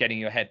desk, getting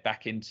your head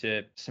back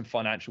into some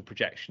financial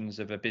projections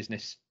of a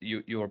business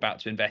you're about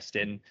to invest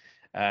in,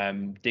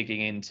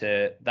 digging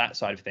into that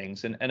side of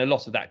things, and a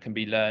lot of that can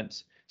be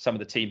learnt. Some of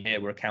the team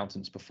here were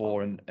accountants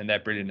before, and they're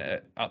brilliant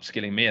at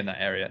upskilling me in that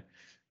area.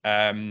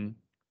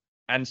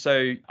 And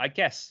so I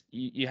guess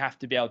you have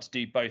to be able to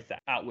do both the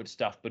outward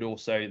stuff, but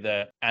also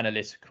the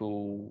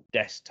analytical,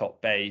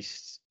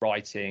 desktop-based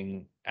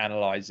writing,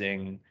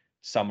 analysing,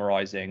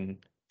 summarising,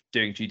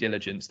 doing due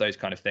diligence, those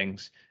kind of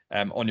things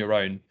on your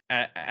own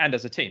and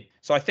as a team.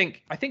 So I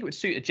think it would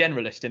suit a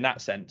generalist in that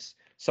sense,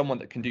 someone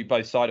that can do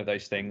both sides of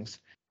those things.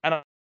 And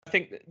I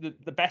think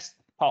the best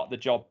part of the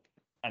job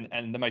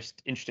and the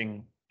most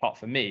interesting part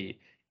for me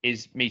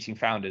is meeting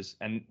founders,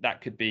 and that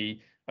could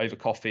be over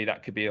coffee,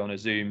 that could be on a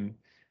Zoom,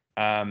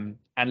 and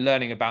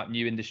learning about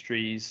new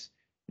industries,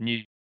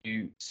 new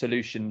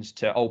solutions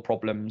to old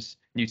problems,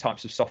 new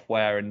types of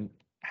software, and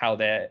how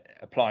they're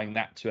applying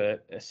that to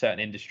a certain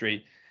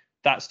industry.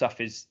 That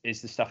stuff is the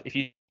stuff. If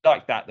you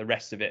like that, the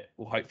rest of it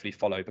will hopefully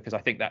follow, because I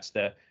think that's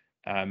the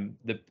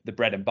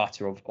bread and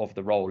butter of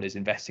the role, is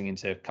investing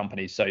into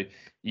companies. So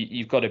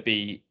you've got to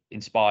be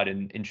inspired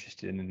and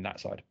interested in that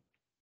side.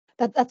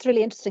 That's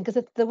really interesting,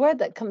 because the word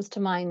that comes to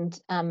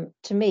mind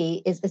to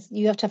me is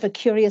you have to have a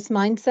curious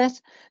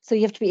mindset. So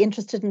you have to be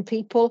interested in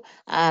people,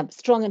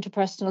 strong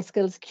interpersonal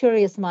skills,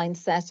 curious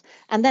mindset.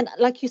 And then,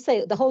 like you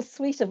say, the whole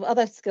suite of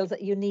other skills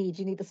that you need.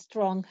 You need the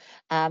strong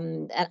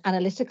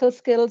analytical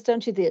skills,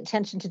 don't you? The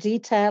attention to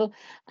detail,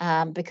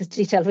 because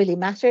detail really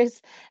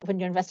matters when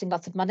you're investing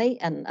lots of money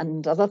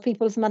and other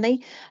people's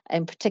money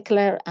in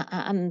particular.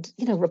 And,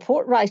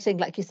 report writing,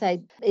 like you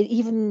say,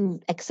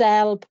 even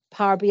Excel,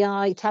 Power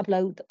BI,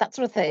 Tableau, that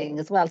sort of thing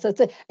as well. So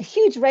it's a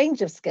huge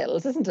range of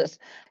skills, isn't it,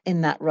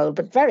 in that role,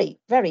 but very,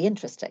 very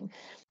interesting.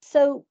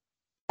 So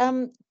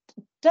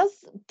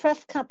does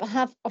PrefCap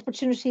have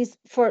opportunities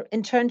for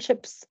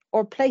internships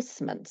or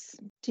placements?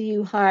 Do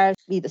you hire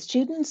either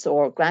students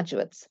or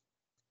graduates?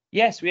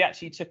 Yes, we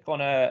actually took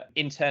on an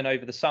intern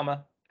over the summer,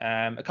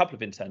 a couple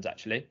of interns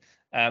actually.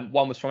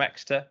 One was from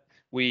Exeter,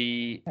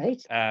 We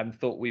Right.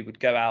 thought we would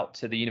go out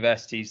to the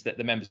universities that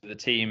the members of the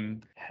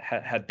team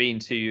had been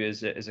to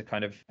as a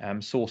kind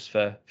of source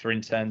for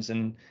interns,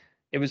 and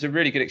it was a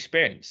really good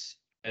experience.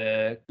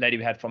 The lady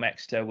we had from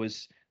Exeter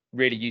was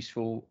really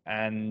useful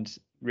and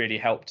really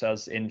helped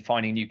us in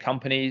finding new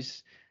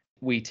companies.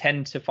 We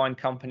tend to find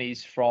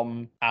companies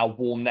from our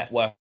warm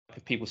network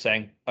of people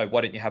saying, "Oh,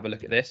 why don't you have a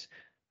look at this?"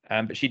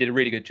 But she did a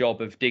really good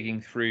job of digging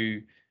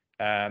through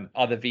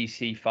other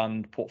VC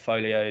fund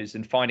portfolios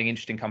and finding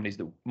interesting companies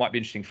that might be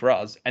interesting for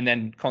us, and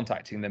then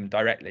contacting them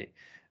directly,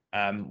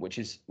 which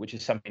is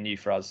something new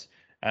for us.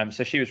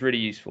 So she was really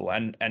useful,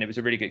 and it was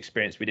a really good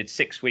experience. We did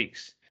 6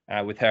 weeks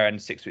with her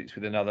and 6 weeks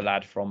with another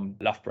lad from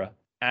Loughborough,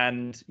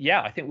 and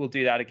yeah, I think we'll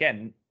do that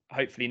again.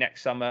 Hopefully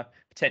next summer,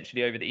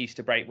 potentially over the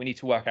Easter break. We need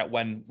to work out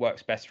when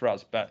works best for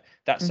us, but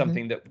that's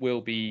something that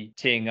we'll be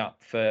teeing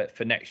up for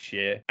next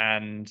year.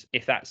 And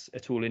if that's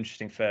at all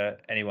interesting for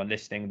anyone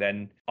listening,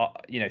 then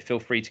feel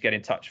free to get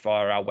in touch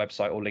via our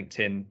website or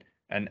LinkedIn,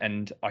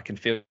 and I can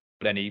field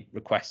any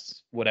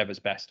requests, whatever's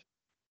best.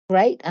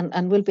 Great,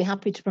 and we'll be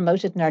happy to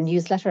promote it in our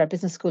newsletter, our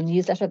business school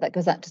newsletter that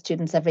goes out to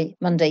students every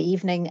Monday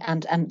evening,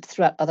 and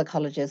throughout other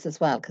colleges as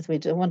well, because we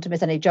don't want to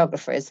miss any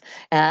geographers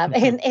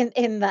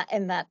in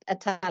that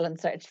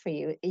talent search for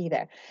you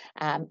either.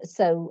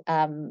 So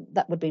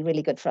that would be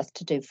really good for us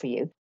to do for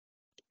you.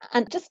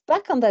 And just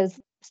back on those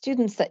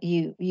students that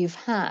you've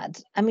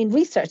had, I mean,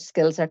 research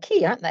skills are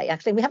key, aren't they?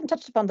 Actually, we haven't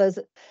touched upon those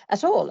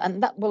at all,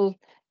 and that will,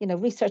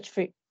 research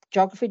for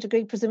geography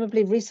degree,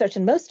 presumably research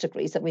in most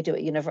degrees that we do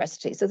at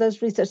university. So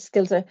those research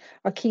skills are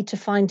key to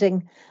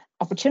finding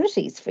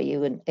opportunities for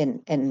you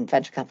in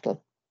venture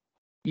capital.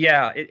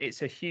 Yeah,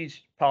 it's a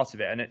huge part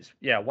of it. And it's,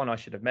 one I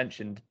should have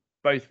mentioned,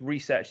 both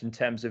research in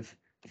terms of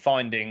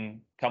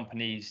finding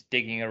companies,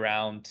 digging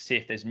around to see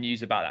if there's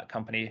news about that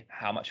company,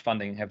 how much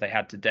funding have they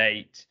had to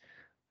date,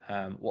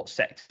 what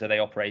sector are they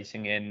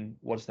operating in,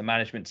 what does the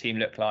management team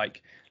look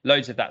like.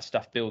 Loads of that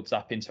stuff builds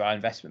up into our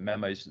investment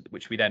memos,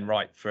 which we then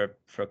write for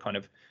a kind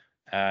of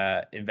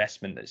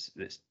investment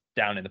that's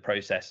down in the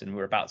process and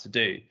we're about to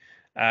do.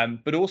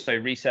 But also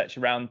research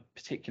around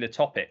particular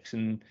topics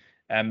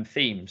and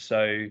themes.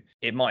 So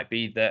it might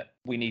be that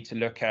we need to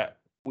look at,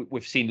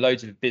 we've seen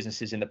loads of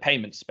businesses in the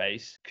payment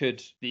space.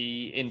 Could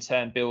the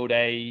intern build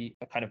a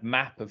kind of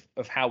map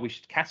of how we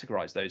should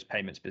categorize those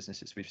payments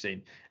businesses we've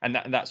seen? And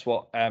that's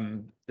what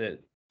the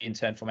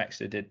intern from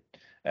Exeter did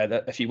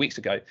a few weeks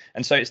ago.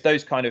 And so it's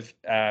those kind of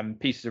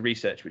pieces of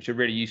research which are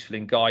really useful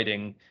in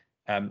guiding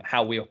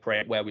how we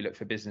operate, where we look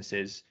for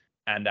businesses,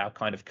 and our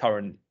kind of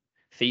current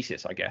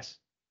thesis, I guess.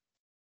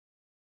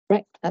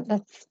 Right,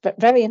 that's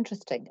very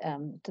interesting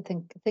to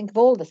think of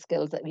all the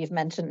skills that you've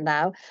mentioned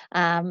now,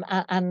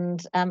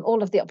 and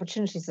all of the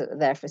opportunities that are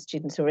there for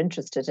students who are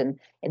interested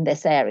in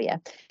this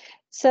area.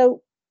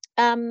 So,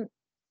 in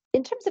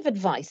terms of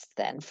advice,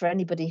 then, for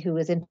anybody who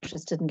is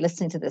interested in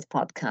listening to this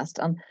podcast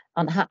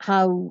on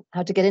how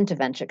to get into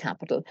venture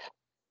capital,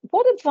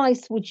 what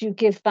advice would you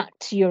give back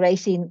to your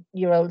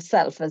 18-year-old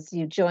self as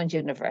you joined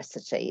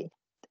university?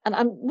 And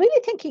I'm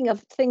really thinking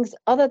of things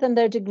other than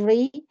their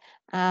degree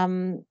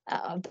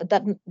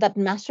that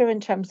matter in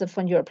terms of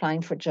when you're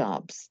applying for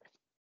jobs.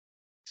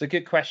 It's a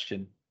good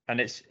question,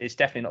 and it's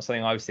definitely not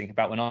something I was thinking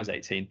about when I was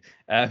 18.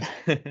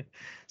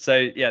 So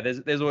yeah,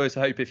 there's always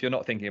hope if you're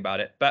not thinking about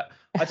it. But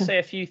I'd say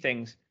a few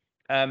things.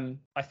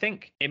 I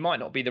think it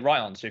might not be the right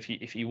answer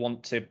if you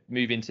want to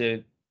move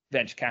into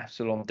venture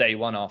capital on day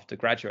one after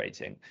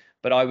graduating,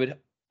 but I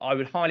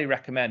would highly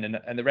recommend,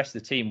 and the rest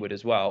of the team would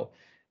as well,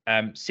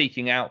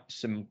 seeking out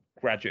some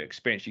graduate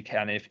experience you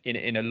can. If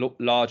in a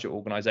larger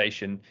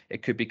organization,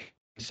 it could be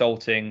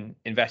consulting,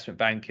 investment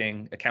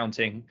banking,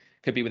 accounting,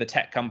 could be with a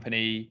tech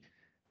company,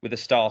 with a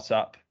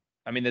startup.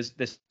 I mean,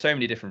 there's so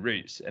many different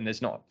routes, and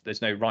there's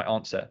no right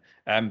answer.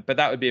 But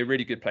that would be a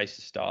really good place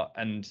to start.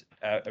 And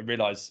I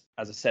realize,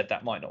 as I said,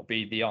 that might not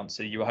be the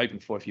answer you were hoping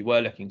for if you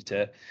were looking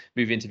to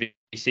move into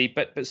VC.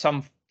 But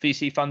some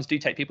VC funds do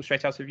take people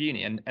straight out of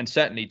uni, and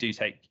certainly do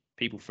take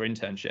people for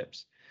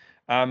internships.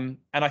 And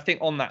I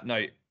think on that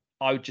note,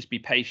 I would just be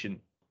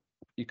patient.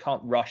 You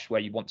can't rush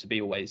where you want to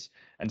be always.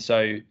 And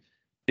so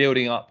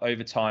building up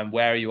over time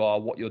where you are,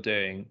 what you're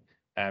doing,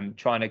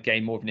 trying to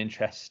gain more of an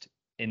interest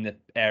in the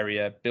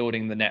area,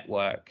 building the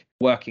network,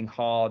 working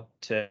hard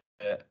to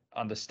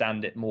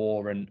understand it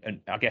more.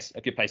 And I guess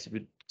a good place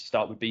to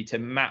start would be to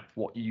map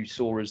what you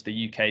saw as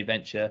the UK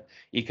venture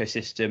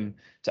ecosystem,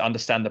 to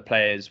understand the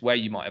players, where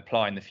you might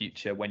apply in the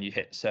future when you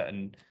hit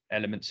certain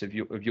elements of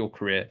your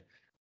career.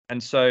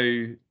 And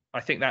so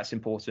I think that's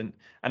important.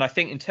 And I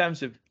think in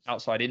terms of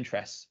outside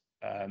interests,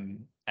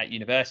 at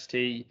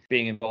university,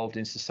 being involved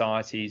in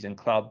societies and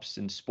clubs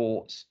and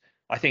sports,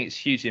 I think it's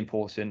hugely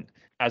important.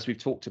 As we've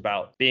talked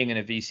about, being in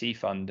a VC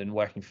fund and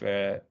working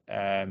for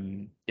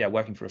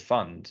a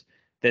fund,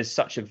 there's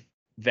such a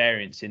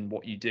variance in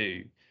what you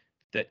do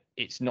that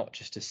it's not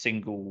just a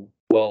single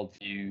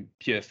worldview,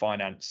 pure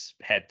finance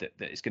head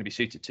that is going to be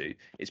suited to.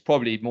 It's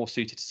probably more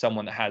suited to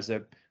someone that has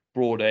a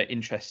broader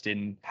interest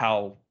in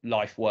how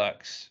life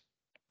works,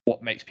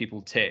 what makes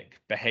people tick,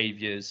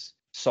 behaviors,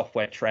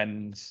 software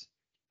trends,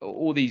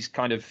 all these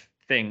kind of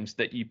things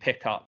that you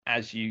pick up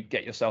as you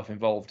get yourself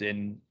involved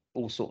in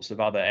all sorts of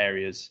other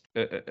areas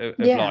of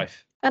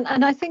life.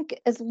 And I think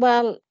as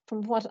well,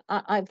 from what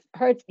I've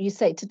heard you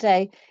say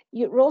today,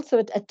 you're also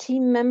a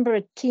team member,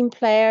 a team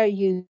player.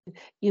 You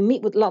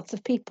meet with lots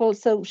of people,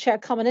 so share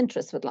common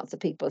interests with lots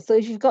of people. So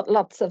if you've got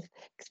lots of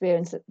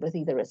experience with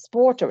either a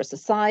sport or a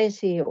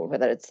society, or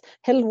whether it's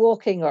hill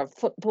walking or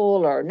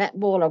football or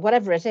netball or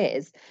whatever it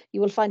is,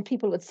 you will find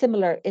people with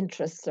similar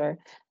interests or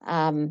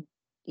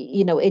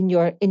in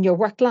your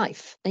work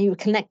life, and you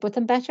connect with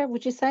them better,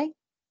 would you say?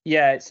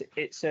 Yeah,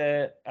 it's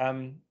a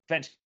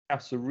venture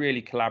capital, a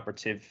really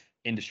collaborative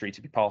industry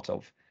to be part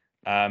of.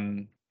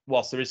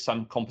 Whilst there is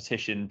some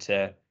competition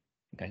to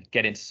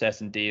get into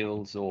certain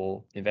deals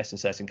or invest in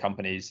certain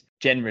companies,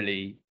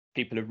 generally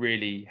people are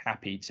really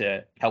happy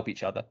to help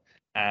each other.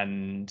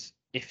 And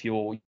if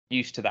you're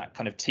used to that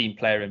kind of team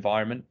player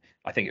environment,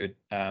 I think it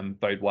would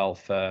bode well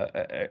for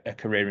a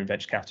career in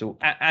venture capital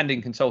and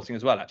in consulting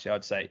as well, actually,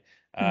 I'd say.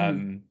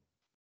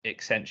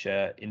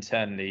 Accenture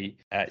internally,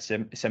 it's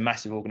a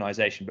massive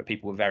organization, but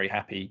people were very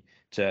happy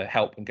to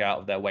help and go out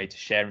of their way to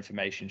share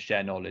information,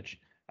 share knowledge.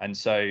 And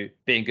so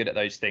being good at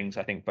those things,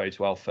 I think, bodes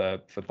well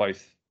for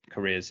both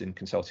careers in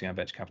consulting and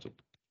venture capital.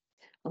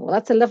 Well,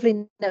 that's a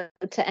lovely note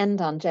to end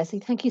on, Jesse.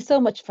 Thank you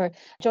so much for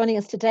joining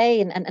us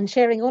today and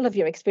sharing all of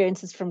your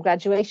experiences from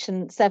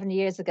graduation 7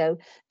 years ago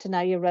to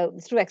now your role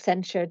through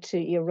Accenture to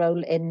your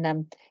role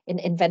in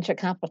venture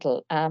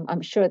capital.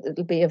 I'm sure that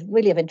it'll be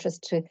really of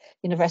interest to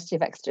University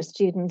of Exeter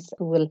students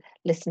who will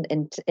listen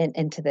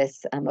into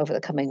this over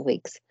the coming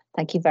weeks.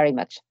 Thank you very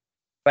much.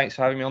 Thanks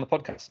for having me on the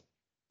podcast.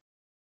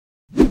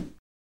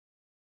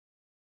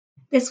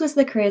 This was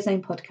the Career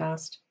Zone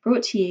podcast,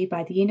 brought to you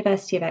by the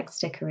University of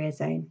Exeter Career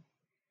Zone.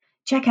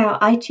 Check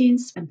out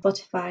iTunes and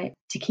Spotify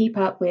to keep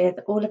up with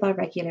all of our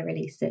regular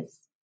releases.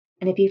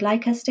 And if you'd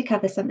like us to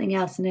cover something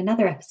else in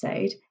another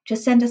episode,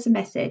 just send us a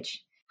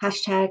message,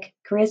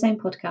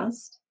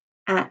 #CareerZonePodcast,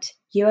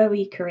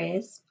 @UOE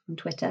Careers on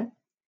Twitter,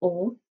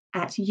 or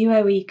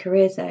 @UOE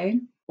Career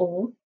Zone,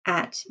 or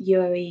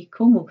 @UOE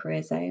Cornwall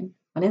Career Zone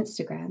on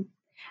Instagram,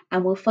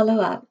 and we'll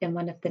follow up in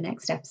one of the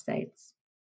next episodes.